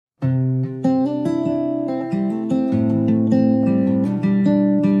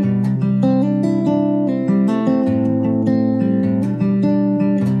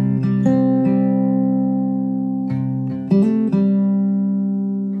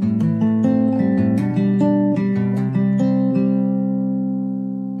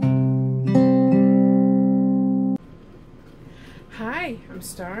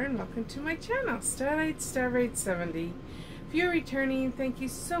Star, and welcome to my channel, Starlight 70. If you're returning, thank you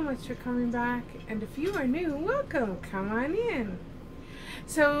so much for coming back, and if you are new, welcome, come on in.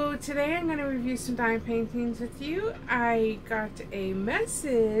 So today I'm going to review some dime paintings with you. I got a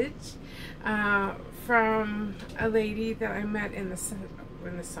message from a lady that I met in the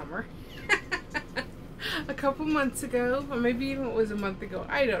summer a couple months ago, or maybe even it was a month ago,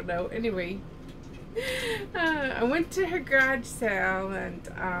 I don't know. Anyway, I went to her garage sale, and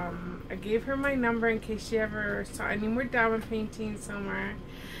I gave her my number in case she ever saw any more diamond paintings somewhere.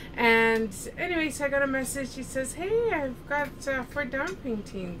 And anyway, so I got a message. She says, "Hey, I've got 4 diamond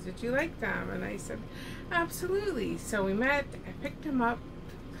paintings. Would you like them?" And I said, "Absolutely." So we met. I picked them up.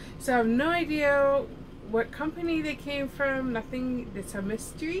 So I have no idea what company they came from. Nothing. It's a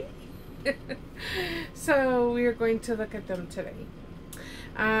mystery. So we are going to look at them today.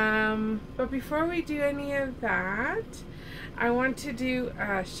 But before we do any of that, I want to do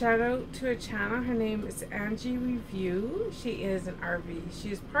a shout out to a channel. Her name is Angie Review. She is an RV.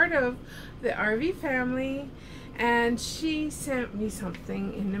 She is part of the RV family, and she sent me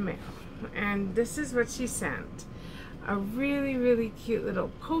something in the mail. And this is what she sent. A really, really cute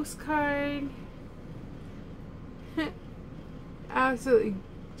little postcard. Absolutely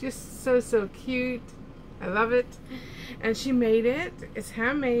just so cute. I love it. And she made it. It's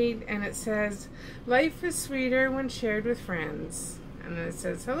handmade, and it says, "Life is sweeter when shared with friends." And then it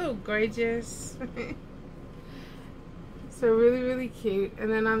says, "Hello, gorgeous." So really, really cute.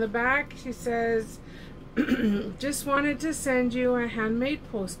 And then on the back she says, "Just wanted to send you a handmade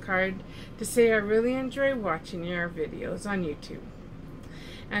postcard to say I really enjoy watching your videos on YouTube."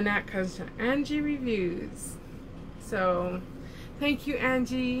 And that comes from Angie Reviews. So thank you,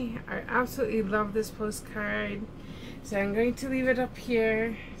 Angie. I absolutely love this postcard. So I'm going to leave it up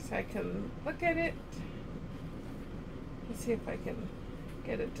here so I can look at it. Let's see if I can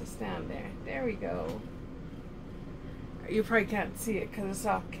get it to stand there. There we go. You probably can't see it because it's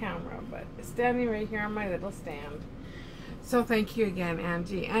off camera, but it's standing right here on my little stand. So thank you again,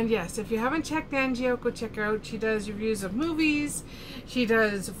 Angie. And yes, if you haven't checked Angie out, go check her out. She does reviews of movies. She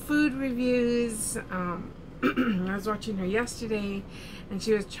does food reviews. I was watching her yesterday, and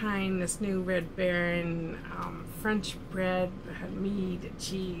she was trying this new Red Baron French bread, had meat and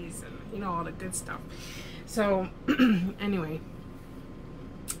cheese, and you know, all the good stuff. So anyway,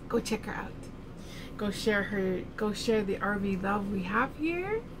 go check her out. Go share the RV love we have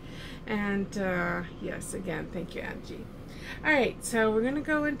here. And yes, again, thank you, Angie. All right, so we're gonna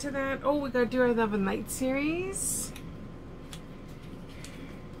go into that. Oh, we gotta do our Love and Light series.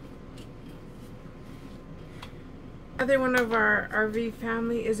 Another one of our RV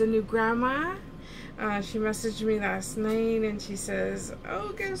family is a new grandma. She messaged me last night, and she says,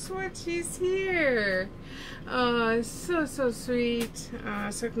 "Oh, guess what? She's here." So sweet.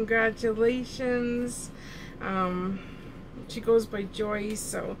 So congratulations. She goes by Joyce,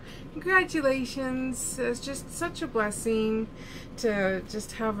 so congratulations. It's just such a blessing to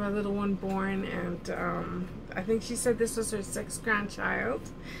just have a little one born, and I think she said this was her 6th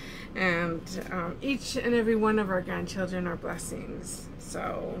grandchild. And each and every one of our grandchildren are blessings.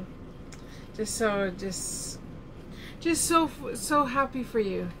 So just so happy for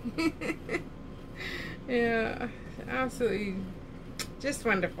you. Yeah, absolutely just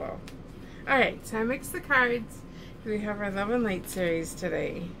wonderful. All right, so I mixed the cards. We have our Love and Light series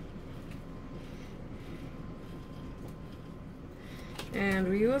today, and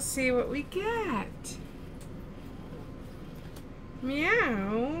we will see what we get.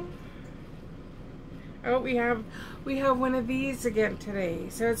 Meow. Oh, we have one of these again today.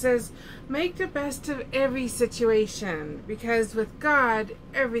 So it says, "Make the best of every situation, because with God,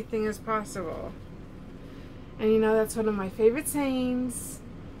 everything is possible." And you know, that's one of my favorite sayings.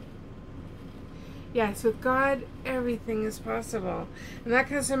 Yes, with God, everything is possible. And that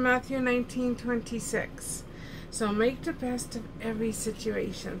comes from Matthew 19:26. So make the best of every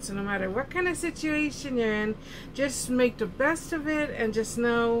situation. So no matter what kind of situation you're in, just make the best of it, and just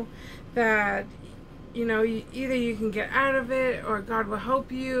know that, you know, either you can get out of it, or God will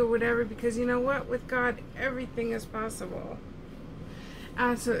help you, or whatever, because you know what? With God, everything is possible.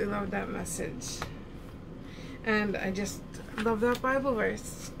 Absolutely love that message. And I just love that Bible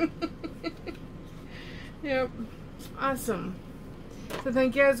verse. Yep. Awesome. So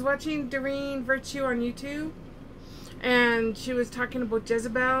thank you. I was watching Doreen Virtue on YouTube, and she was talking about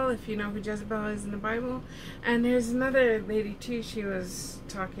Jezebel, if you know who Jezebel is in the Bible. And there's another lady too she was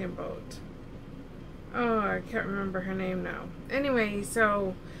talking about. Oh, I can't remember her name now. Anyway,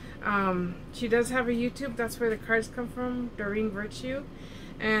 so she does have a YouTube. That's where the cards come from, Doreen Virtue.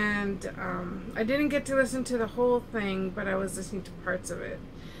 And I didn't get to listen to the whole thing, but I was listening to parts of it,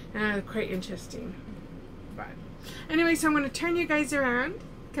 and it was quite interesting. But anyway, so I'm going to turn you guys around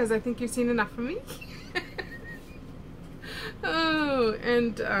because I think you've seen enough of me. Oh,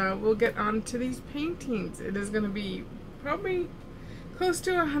 and we'll get on to these paintings. It is going to be probably close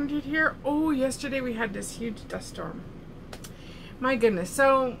to 100 here. Oh, yesterday we had this huge dust storm. My goodness.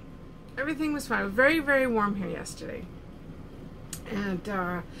 So everything was fine. Very, very warm here yesterday. And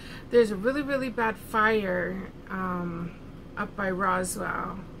there's a really, really bad fire up by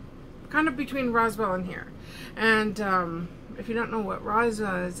Roswell. Kind of between Roswell and here. And if you don't know what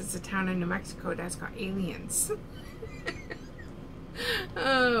Roswell is, it's a town in New Mexico that's got aliens.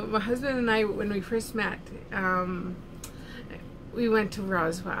 My husband and I, when we first met, we went to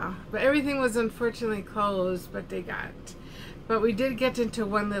Roswell. But everything was unfortunately closed, but we did get into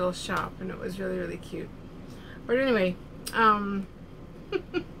one little shop, and it was really, really cute. But anyway,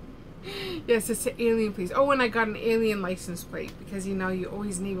 yes, it's an alien place. Oh, and I got an alien license plate because, you know, you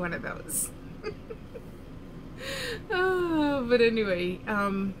always need one of those. Oh, but anyway,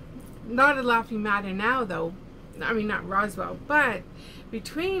 not a laughing matter now, though. I mean, not Roswell, but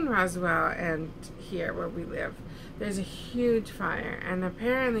between Roswell and here where we live, there's a huge fire, and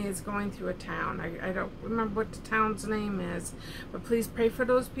apparently it's going through a town. I don't remember what the town's name is, but please pray for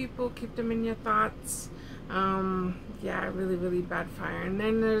those people. Keep them in your thoughts. Yeah, really, really bad fire. And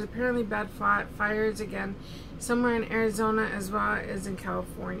then there's apparently bad fires again somewhere in Arizona as well as in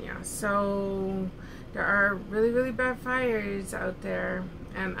California. So there are really, really bad fires out there.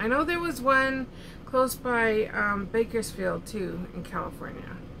 And I know there was one close by Bakersfield too in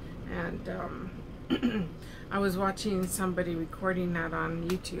California. And I was watching somebody recording that on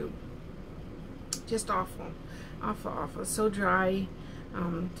YouTube. Just awful. Awful, awful. So dry.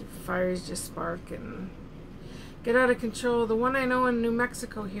 The fires just spark and get out of control. The one I know in New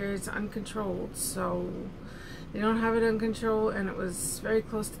Mexico here is uncontrolled, so they don't have it under control, and it was very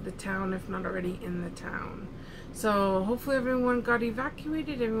close to the town, if not already in the town. So hopefully everyone got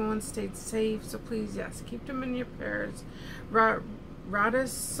evacuated, everyone stayed safe, so please, yes, keep them in your prayers.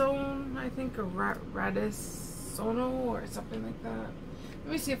 Radisson, I think, or Radisono, or something like that.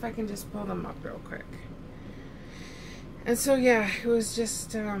 Let me see if I can just pull them up real quick. And so, yeah, it was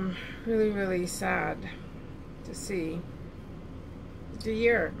just really, really sad to see the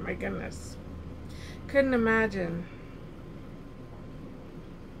year. My goodness, couldn't imagine.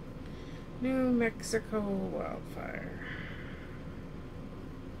 New Mexico wildfire.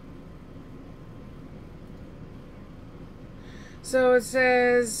 So it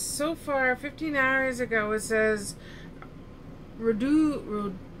says, so far, 15 hours ago, it says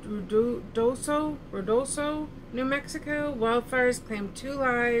Rouidoso, New Mexico, wildfires claimed 2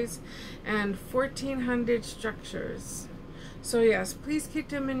 lives and 1,400 structures. So yes, please keep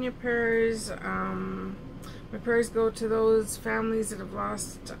them in your prayers. My prayers go to those families that have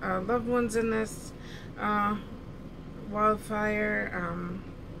lost loved ones in this wildfire.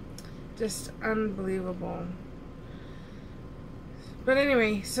 Just unbelievable. But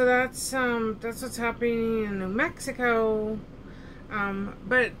anyway, so that's what's happening in New Mexico.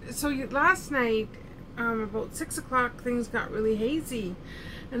 But so last night, about 6 o'clock, things got really hazy,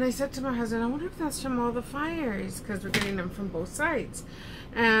 and I said to my husband, I wonder if that's from all the fires, because we're getting them from both sides.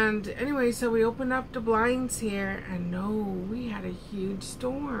 And anyway, so we opened up the blinds here, and no, we had a huge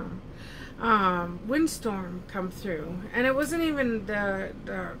storm, windstorm come through, and it wasn't even, the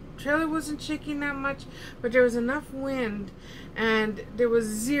trailer wasn't shaking that much, but there was enough wind, and there was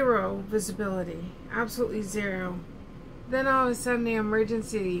zero visibility, absolutely zero. Then all of a sudden the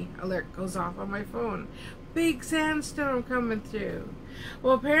emergency alert goes off on my phone. Big sandstorm coming through.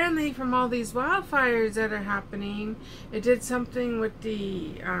 Well, apparently from all these wildfires that are happening, it did something with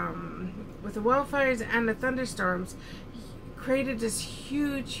the wildfires and the thunderstorms, created this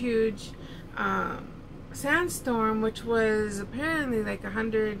huge sandstorm, which was apparently like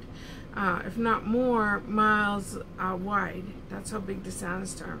 100, if not more, miles wide. That's how big the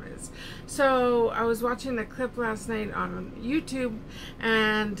sandstorm is. So I was watching a clip last night on YouTube,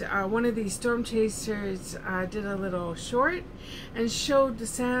 and one of these storm chasers did a little short and showed the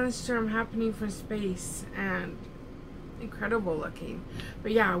sandstorm happening from space, and incredible looking.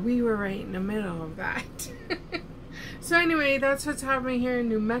 But yeah, we were right in the middle of that. So anyway, that's what's happening here in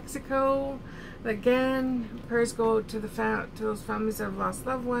New Mexico. Again, prayers go to those families that have lost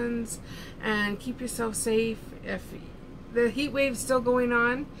loved ones, and keep yourself safe. If the heat wave's still going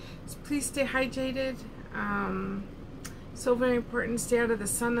on, please stay hydrated. So very important. Stay out of the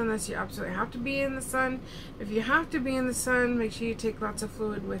sun unless you absolutely have to be in the sun. If you have to be in the sun, make sure you take lots of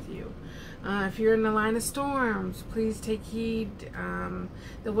fluid with you. If you're in the line of storms, please take heed.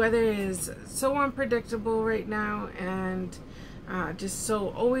 The weather is so unpredictable right now, and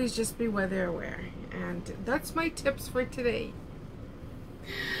always just be weather aware. And that's my tips for today.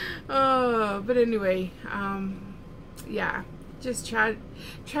 But anyway, yeah, just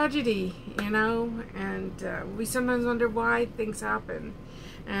tragedy, you know, and we sometimes wonder why things happen,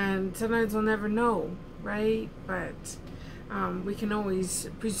 and sometimes we'll never know, right? But we can always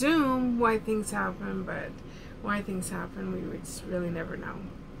presume why things happen, but why things happen, we would just really never know.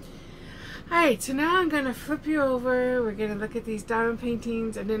 Alright, so now I'm going to flip you over. We're going to look at these diamond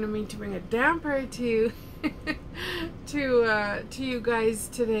paintings. I didn't mean to bring a damper to you guys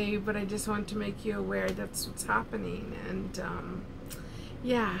today, but I just want to make you aware that's what's happening. And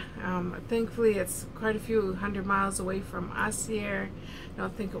yeah, thankfully it's quite a few hundred miles away from us here. I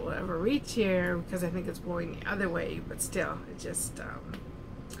don't think it will ever reach here because I think it's blowing the other way, but still, it's just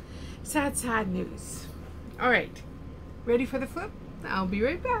sad news. Alright, ready for the flip? I'll be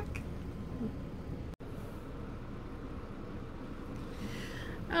right back.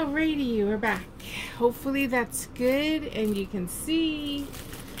 Alrighty, we're back. Hopefully that's good and you can see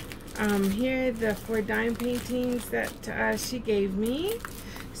here the 4 dime paintings that she gave me.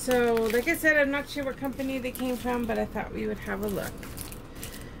 So like I said, I'm not sure what company they came from, but I thought we would have a look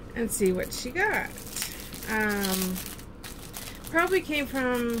and see what she got. Probably came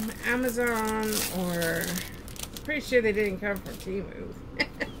from Amazon, or pretty sure they didn't come from Temu.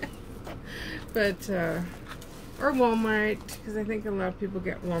 But or Walmart, because I think a lot of people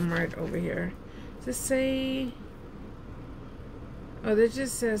get Walmart over here. Does it say? Oh, this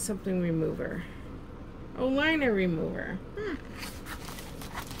just says something remover. Oh, liner remover.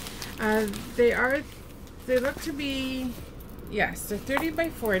 They look to be, yes, they're 30 by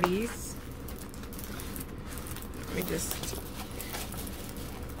 40s. Let me just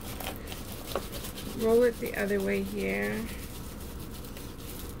roll it the other way here.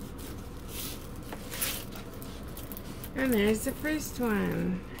 And there's the first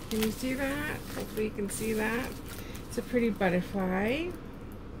one. Can you see that? Hopefully you can see that. It's a pretty butterfly.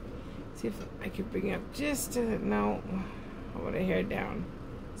 See if I can bring it up just a, no. I want a hair down.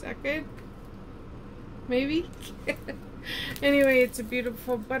 Is that good? Maybe? Anyway, it's a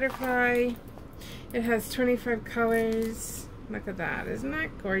beautiful butterfly. It has 25 colors. Look at that. Isn't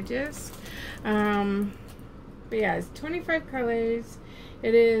that gorgeous? But yeah, it's 25 colors.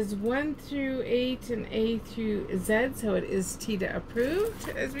 It is 1 through 8 and A through Z, so it is TIDA approved,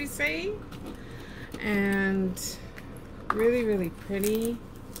 as we say. And really, really pretty.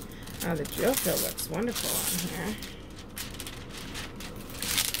 The drill fill looks wonderful on here.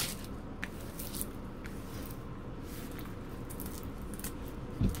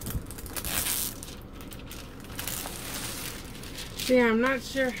 So yeah, I'm not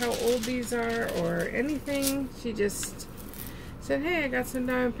sure how old these are or anything. She just said, hey, I got some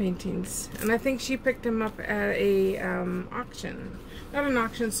diamond paintings. And I think she picked them up at a auction. Not an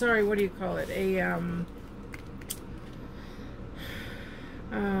auction, sorry, what do you call it?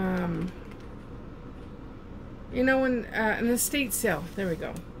 You know, when an estate sale. There we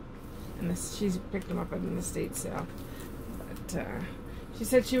go. And she's picked them up at an estate sale. But she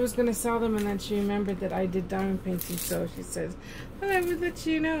said she was going to sell them, and then she remembered that I did diamond painting, so she says, well, I would let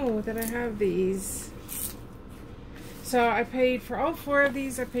you know that I have these. So I paid for all 4 of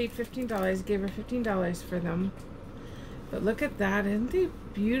these. I paid $15. Gave her $15 for them. But look at that. Isn't they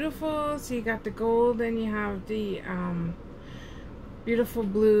beautiful? So you got the gold, and you have the beautiful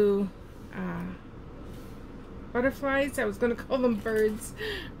blue butterflies. I was going to call them birds.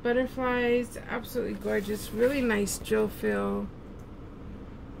 Butterflies. Absolutely gorgeous. Really nice drill fill.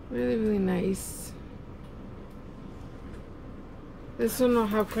 Really, really nice. This one will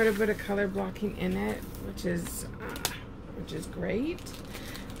have quite a bit of color blocking in it, which is great.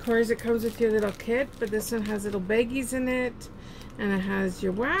 Of course, it comes with your little kit, but this one has little baggies in it, and it has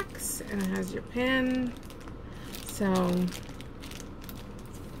your wax, and it has your pen. So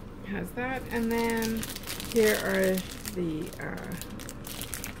it has that, and then here are the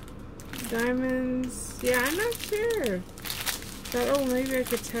diamonds. Yeah, I'm not sure. Thought, oh, maybe I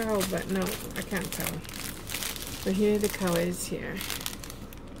could tell, but no, I can't tell. But here are the colors here.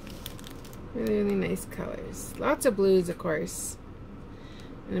 Really, really nice colors. Lots of blues, of course.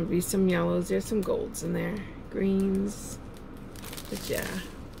 And there'll be some yellows. There's some golds in there. Greens. But yeah,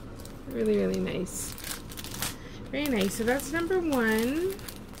 really, really nice. Very nice. So that's number 1.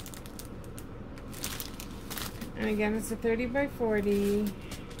 And again, it's a 30 by 40.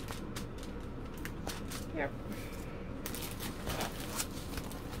 Yep.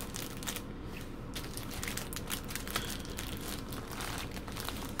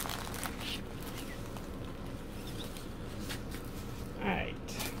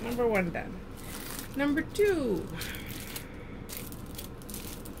 number 1 done. Number 2.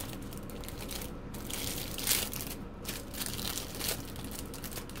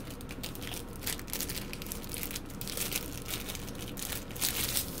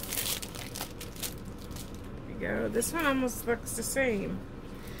 Go. This one almost looks the same.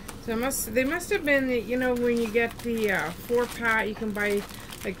 So they must have been, you know, when you get the 4-pack, you can buy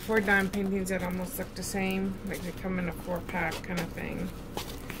like 4 dime paintings that almost look the same. Like they come in a 4-pack kind of thing.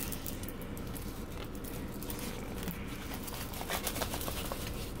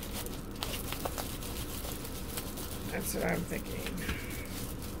 That's what I'm thinking.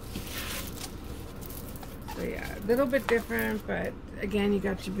 So yeah, a little bit different, but again, you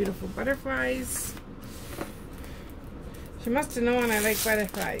got your beautiful butterflies. She must have known I like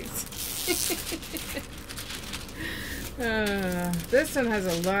butterflies. This one has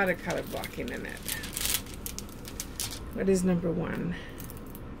a lot of color blocking in it. What is number 1?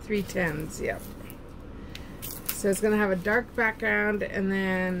 3 10s, yep. So it's going to have a dark background, and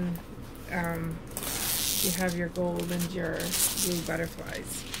then you have your gold and your blue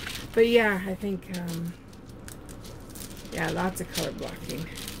butterflies. But yeah, I think, yeah, lots of color blocking.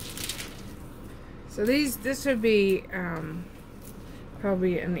 So this would be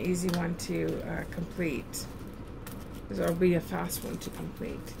probably an easy one to complete. This will be a fast one to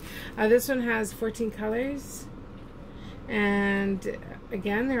complete. This one has 14 colors, and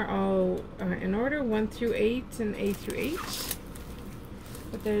again, they're all in order, 1 through 8 and A through H.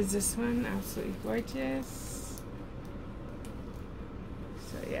 But there's this one, absolutely gorgeous.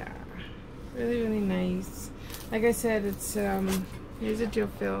 So yeah, really, really nice. Like I said, it's here's a gel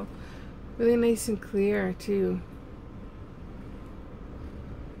fill. Really nice and clear too.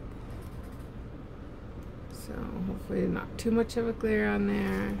 So hopefully not too much of a glare on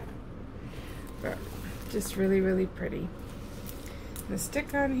there, but just really, really pretty. The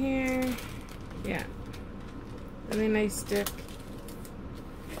stick on here, yeah, really nice stick.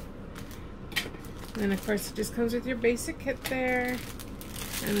 And then of course it just comes with your basic kit there.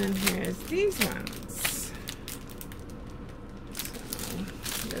 And then here's these ones.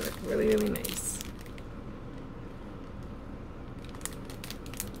 So they look really, really nice.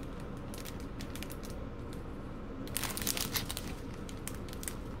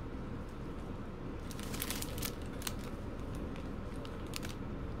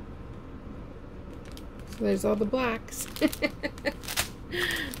 So there's all the blacks.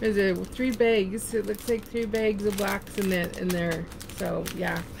 There's 3 bags. It looks like 3 bags of blacks in there. So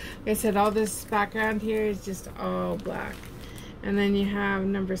yeah, like I said, all this background here is just all black. And then you have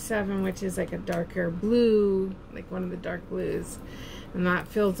number 7, which is like a darker blue, like one of the dark blues. And that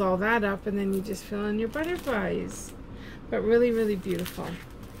fills all that up, and then you just fill in your butterflies. But really, really beautiful.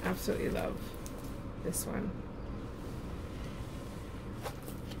 Absolutely love this one.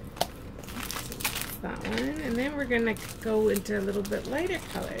 That one, and then we're gonna go into a little bit lighter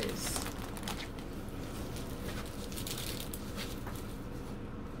colors.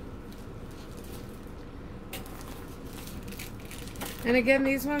 And again,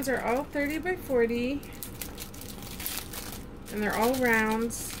 these ones are all 30 by 40, and they're all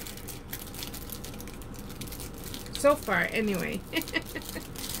rounds so far anyway.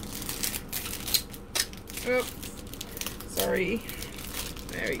 Oops, sorry.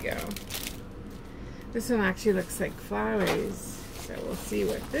 There we go. This one actually looks like flowers, so we'll see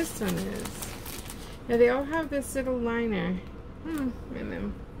what this one is. Yeah, they all have this little liner in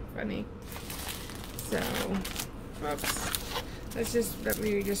them. Funny. So, whoops. Let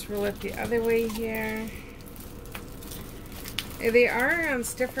me just roll it the other way here. They are on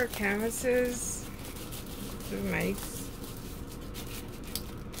stiffer canvases. Which is nice.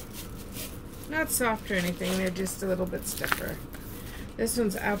 Not soft or anything, they're just a little bit stiffer. This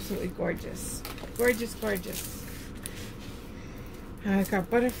one's absolutely gorgeous. Gorgeous, gorgeous. It's got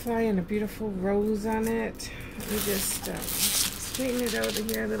butterfly and a beautiful rose on it. Let me just straighten it out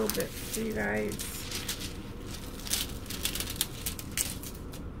here a little bit for you guys.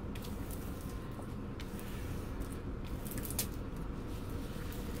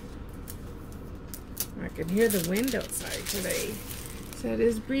 I can hear the wind outside today, so it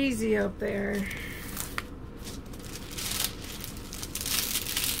is breezy out there.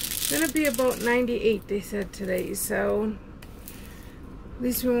 It's gonna be about 98, they said today, so at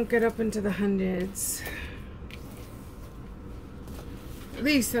least we won't get up into the hundreds. At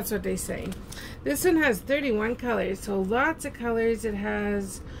least that's what they say. This one has 31 colors, so lots of colors. It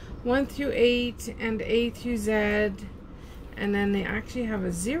has 1 through 8 and A through Z, and then they actually have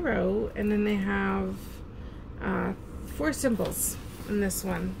a 0, and then they have 4 symbols in this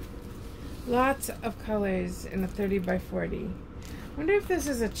one. Lots of colors in a 30 by 40. I wonder if this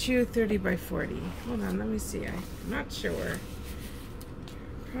is a Chew 30 by 40. Hold on, let me see. I'm not sure.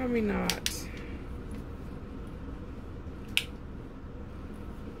 Probably not.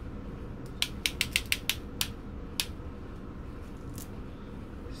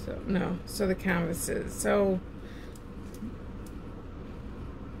 So, no. So the canvases. So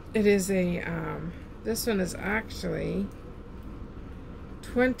it is a, this one is actually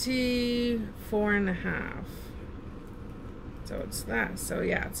 24 and a half. So it's that. So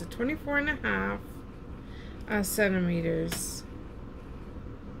yeah, it's a 24 and a half centimeters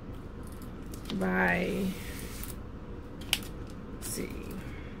by, let's see,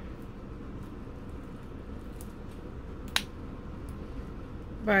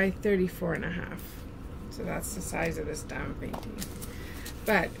 by 34 and a half. So that's the size of this diamond painting.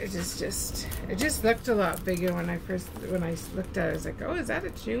 But it just looked a lot bigger when I looked at it. I was like, oh, is that a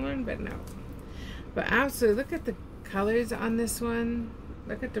Chew one? But no. But absolutely, look at the colors on this one.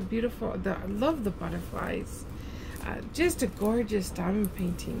 Look at the beautiful, I love the butterflies. Just a gorgeous diamond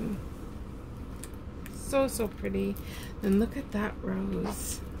painting. So, so pretty. Then look at that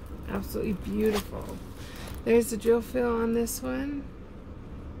rose. Absolutely beautiful. There's the drill fill on this one.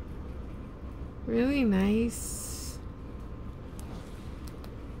 Really nice.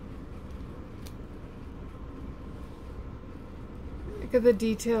 Look at the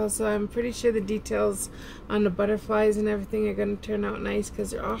details. So I'm pretty sure the details on the butterflies and everything are going to turn out nice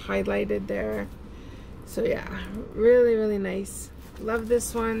because they're all highlighted there. So yeah, really, really nice. Love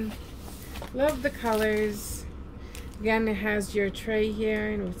this one. Love the colors. Again, it has your tray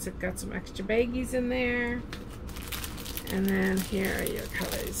here, and it's got some extra baggies in there. And then here are your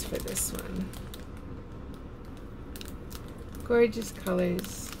colors for this one. Gorgeous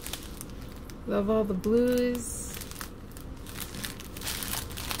colors. Love all the blues.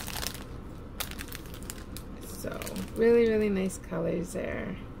 So, really, really nice colors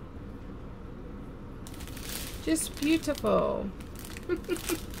there. Just beautiful.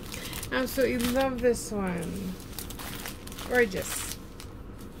 Absolutely love this one. Gorgeous.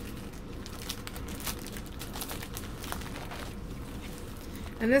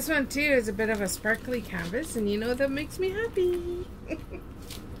 And this one too is a bit of a sparkly canvas, and you know that makes me happy.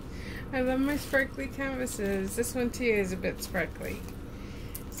 I love my sparkly canvases. This one too is a bit sparkly.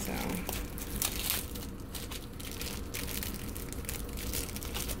 So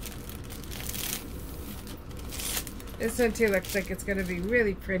this one too looks like it's going to be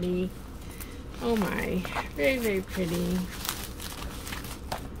really pretty. Oh my, very, very pretty.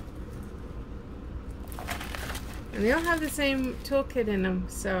 And they all have the same toolkit in them,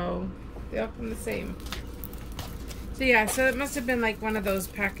 so they all come the same. So yeah, so it must have been like one of those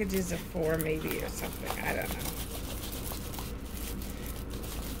packages of 4 maybe or something. I don't know.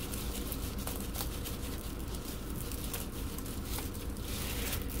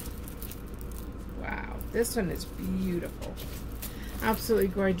 Wow, this one is beautiful. Absolutely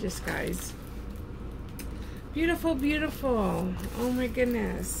gorgeous, guys. Beautiful, beautiful. Oh my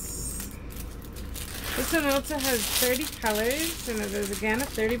goodness. This one also has 30 colors, and it is again a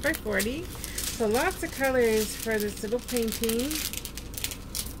 30 by 40. So lots of colors for this little painting.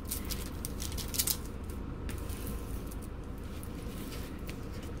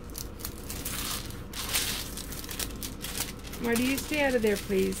 Marty, you stay out of there,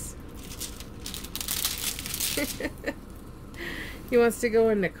 please. He wants to go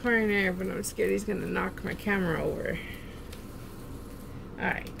in the corner, but I'm scared he's going to knock my camera over.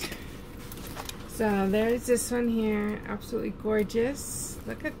 Alright. So there's this one here. Absolutely gorgeous.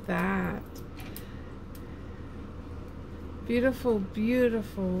 Look at that. Beautiful,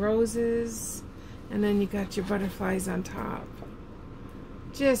 beautiful roses. And then you got your butterflies on top.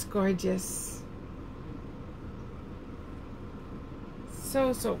 Just gorgeous.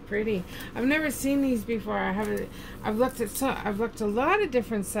 So, so pretty. I've never seen these before. I've looked a lot of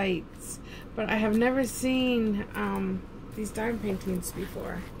different sites, but I have never seen these diamond paintings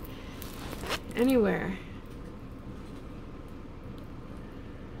before anywhere.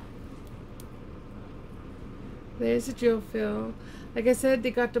 There's a drill fill. Like I said,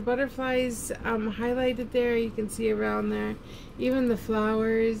 they got the butterflies highlighted there. You can see around there. Even the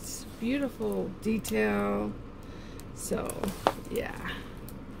flowers. Beautiful detail. So, yeah.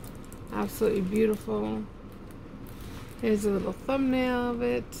 Absolutely beautiful. Here's a little thumbnail of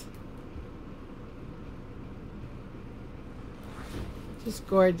it. Just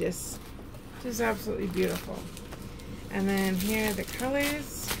gorgeous. Just absolutely beautiful. And then here are the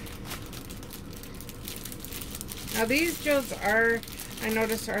colors. Now these drills are, I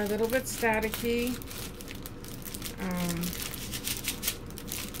noticed, are a little bit staticky.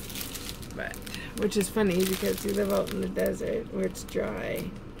 But which is funny because we live out in the desert where it's dry.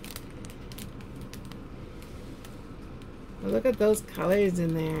 But look at those colors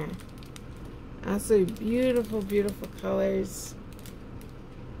in there. Absolutely beautiful, beautiful colors.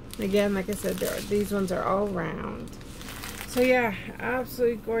 Again, like I said, these ones are all round. So yeah,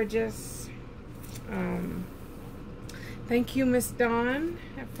 absolutely gorgeous. Thank you, Miss Dawn,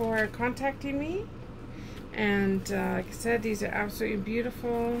 for contacting me. And like I said, these are absolutely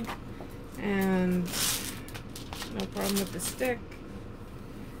beautiful. And no problem with the stick.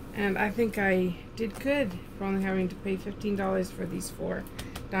 And I think I did good for only having to pay $15 for these 4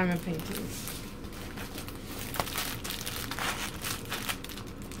 diamond paintings.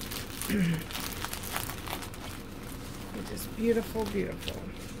 Just beautiful, beautiful.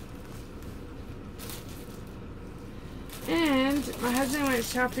 And my husband went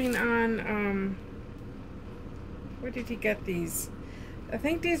shopping on, where did he get these? I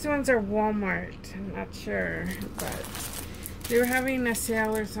think these ones are Walmart. I'm not sure, but they were having a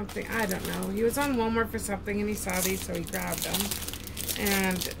sale or something. I don't know. He was on Walmart for something and he saw these, so he grabbed them.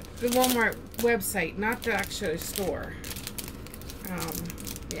 And the Walmart website, not the actual store.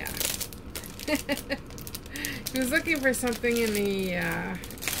 Yeah. He was looking for something and he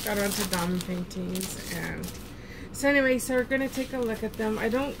got onto diamond paintings. And so anyway, so we're going to take a look at them. I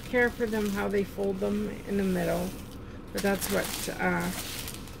don't care for them how they fold them in the middle, but that's what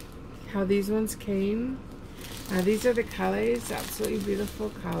how these ones came. These are the colors, absolutely beautiful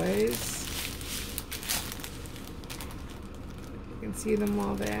colors. You can see them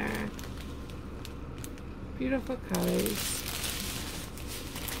all there. Beautiful colors.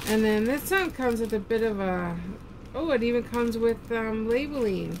 And then this one comes with a bit of a, oh, it even comes with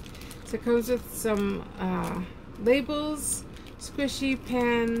labeling. So it comes with some labels, squishy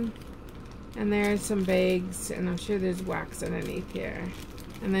pen, and there's some bags, and I'm sure there's wax underneath here.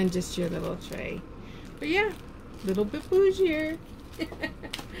 And then just your little tray. But yeah, a little bit bougier.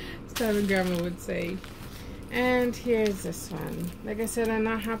 That's what Grandma would say. And here's this one. Like I said, I'm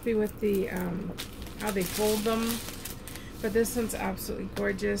not happy with the how they fold them. But this one's absolutely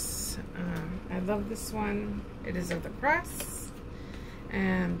gorgeous. I love this one. It is of the cross.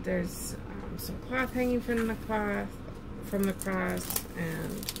 And there's some cloth hanging from the cross.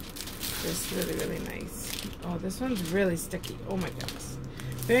 And just really, really nice. Oh, this one's really sticky. Oh my goodness.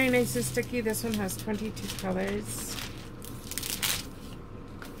 Very nice and sticky. This one has 22 colors.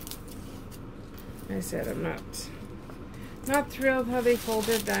 Like I said, I'm not thrilled how they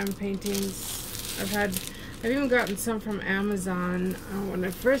folded diamond paintings. I've even gotten some from Amazon when I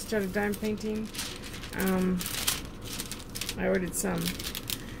first started diamond painting. I ordered some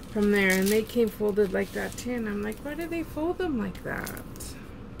from there and they came folded like that too, and I'm like, why do they fold them like that?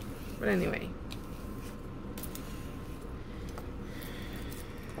 But anyway.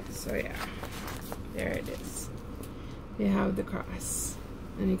 So yeah, there it is. You have the cross.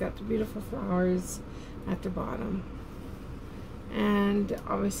 And you got the beautiful flowers at the bottom. And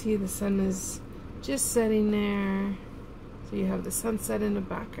obviously the sun is just setting there. So you have the sunset in the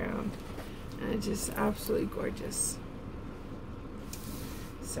background. And it's just absolutely gorgeous.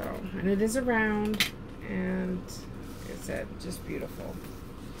 So, and it is a round. And like I said, just beautiful.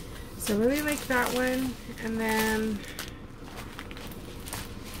 So I really like that one. And then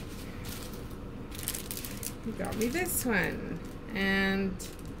he got me this one. And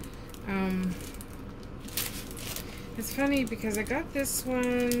it's funny because I got this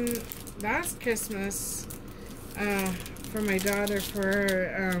one last Christmas for my daughter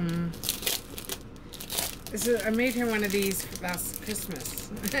for I made her one of these last Christmas.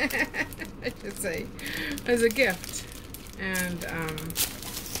 I should say, as a gift. And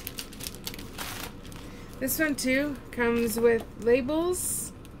this one too comes with labels.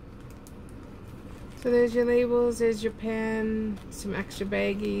 So there's your labels, there's your pen, some extra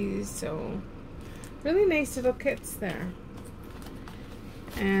baggies, so really nice little kits there.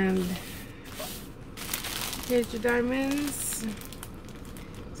 And here's your diamonds.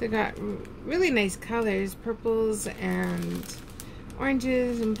 So got really nice colors, purples and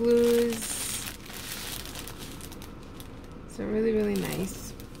oranges and blues. So really, really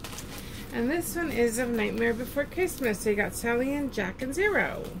nice. And this one is of Nightmare Before Christmas. So you got Sally and Jack and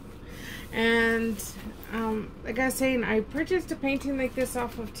Zero. And like I was saying, I purchased a painting like this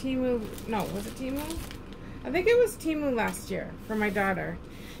off of Temu. No, was it Temu? I think it was Temu last year for my daughter,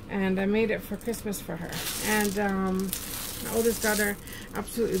 and I made it for Christmas for her. And my oldest daughter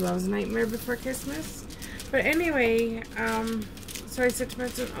absolutely loves Nightmare Before Christmas. But anyway, so I said to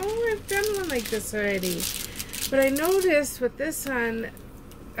myself, oh, I've done one like this already. But I noticed with this one,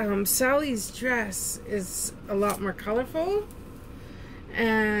 Sally's dress is a lot more colorful.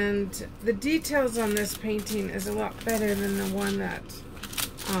 And the details on this painting is a lot better than the one that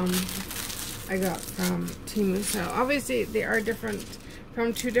I got from Temu. So obviously they are different,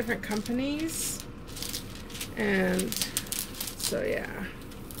 from two different companies. And so yeah,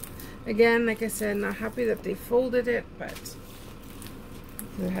 again, like I said, not happy that they folded it, but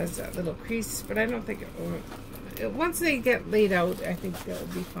it has that little crease. But I don't think it will, once they get laid out, I think they'll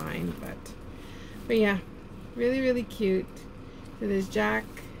be fine. But yeah, really, really cute. So there's Jack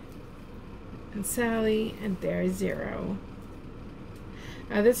and Sally, and there's Zero.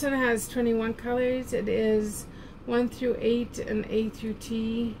 This one has 21 colors. It is 1 through 8 and A through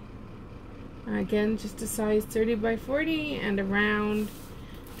T. Again, just a size 30 by 40 and a round.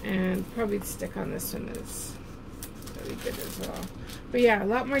 And probably the stick on this one is really good as well. But yeah, a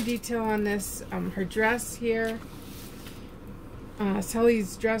lot more detail on this. Her dress here.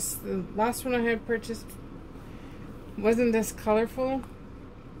 Sally's dress, the last one I had purchased, wasn't this colorful.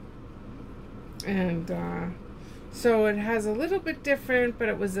 And so it has a little bit different, but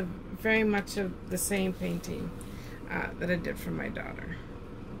it was very much of the same painting that I did for my daughter.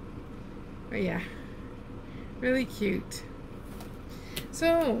 But yeah, really cute.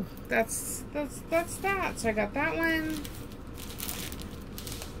 So that's that. So I got that one,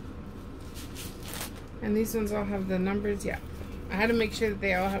 and these ones all have the numbers. Yeah, I had to make sure that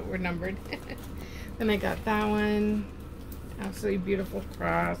they all were numbered. Then I got that one, absolutely beautiful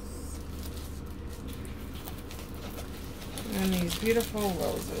cross, and these beautiful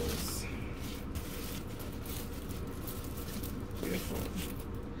roses. Beautiful.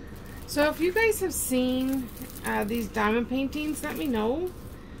 So if you guys have seen these diamond paintings, let me know.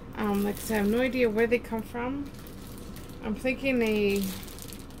 Like I said, I have no idea where they come from. I'm thinking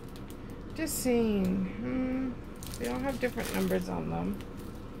just seeing, they all have different numbers on them.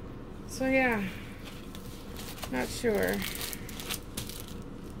 So yeah, not sure.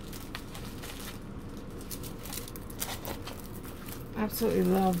 Absolutely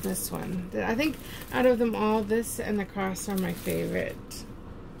love this one. I think out of them all, this and the cross are my favorite.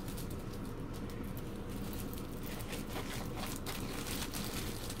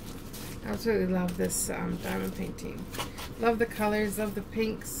 Absolutely love this diamond painting. Love the colors, love the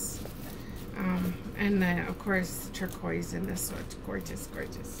pinks, and of course turquoise in this one. Gorgeous,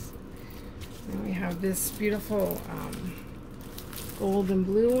 gorgeous. And we have this beautiful gold and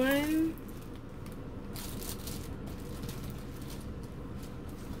blue one.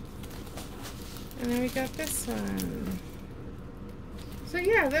 And then we got this one. So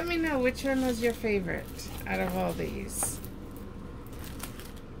yeah, let me know which one was your favorite out of all these.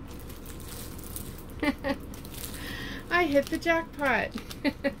 I hit the jackpot.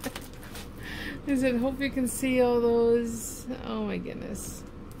 I said, hope you can see all those. Oh my goodness.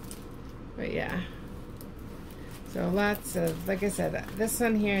 But yeah. So lots of, like I said, this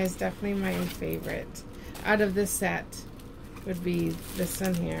one here is definitely my favorite. Out of this set would be this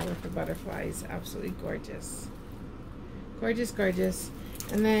one here with the butterflies. Absolutely gorgeous. Gorgeous, gorgeous.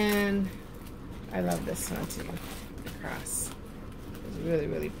 And then I love this one too. The cross. It's really,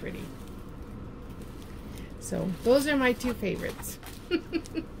 really pretty. So those are my two favorites.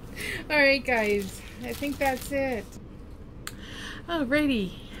 Alright guys, I think that's it.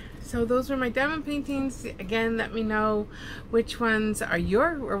 Alrighty, so those were my diamond paintings. Again, let me know which ones are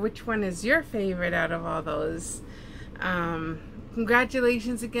which one is your favorite out of all those.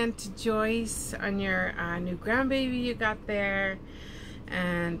 Congratulations again to Joyce on your new grandbaby you got there.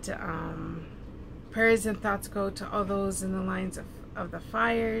 And prayers and thoughts go to all those in the lines of the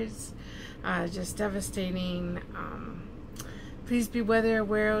fires. Just devastating. Please be weather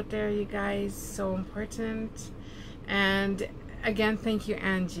aware out there, you guys. So important. And again, thank you,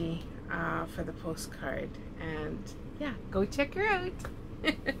 Angie, for the postcard. And yeah, go check her out.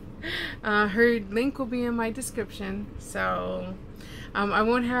 Her link will be in my description. So I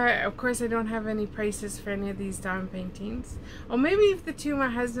won't have, of course I don't have any prices for any of these diamond paintings. Or maybe if the two my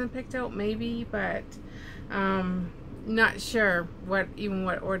husband picked out, maybe, but not sure what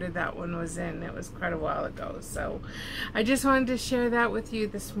order that one was in. It was quite a while ago. So I just wanted to share that with you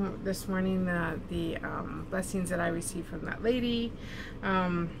this morning, the blessings that I received from that lady.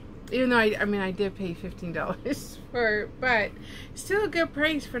 Even though I did pay $15 for, but still a good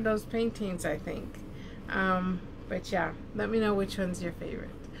price for those paintings, I think. But yeah, let me know which one's your favorite.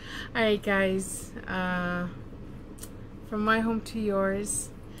 Alright guys, from my home to yours,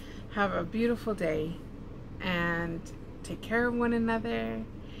 have a beautiful day and take care of one another.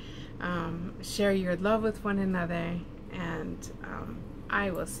 Share your love with one another, and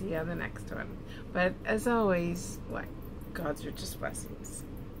I will see you on the next one. But as always, God's richest blessings.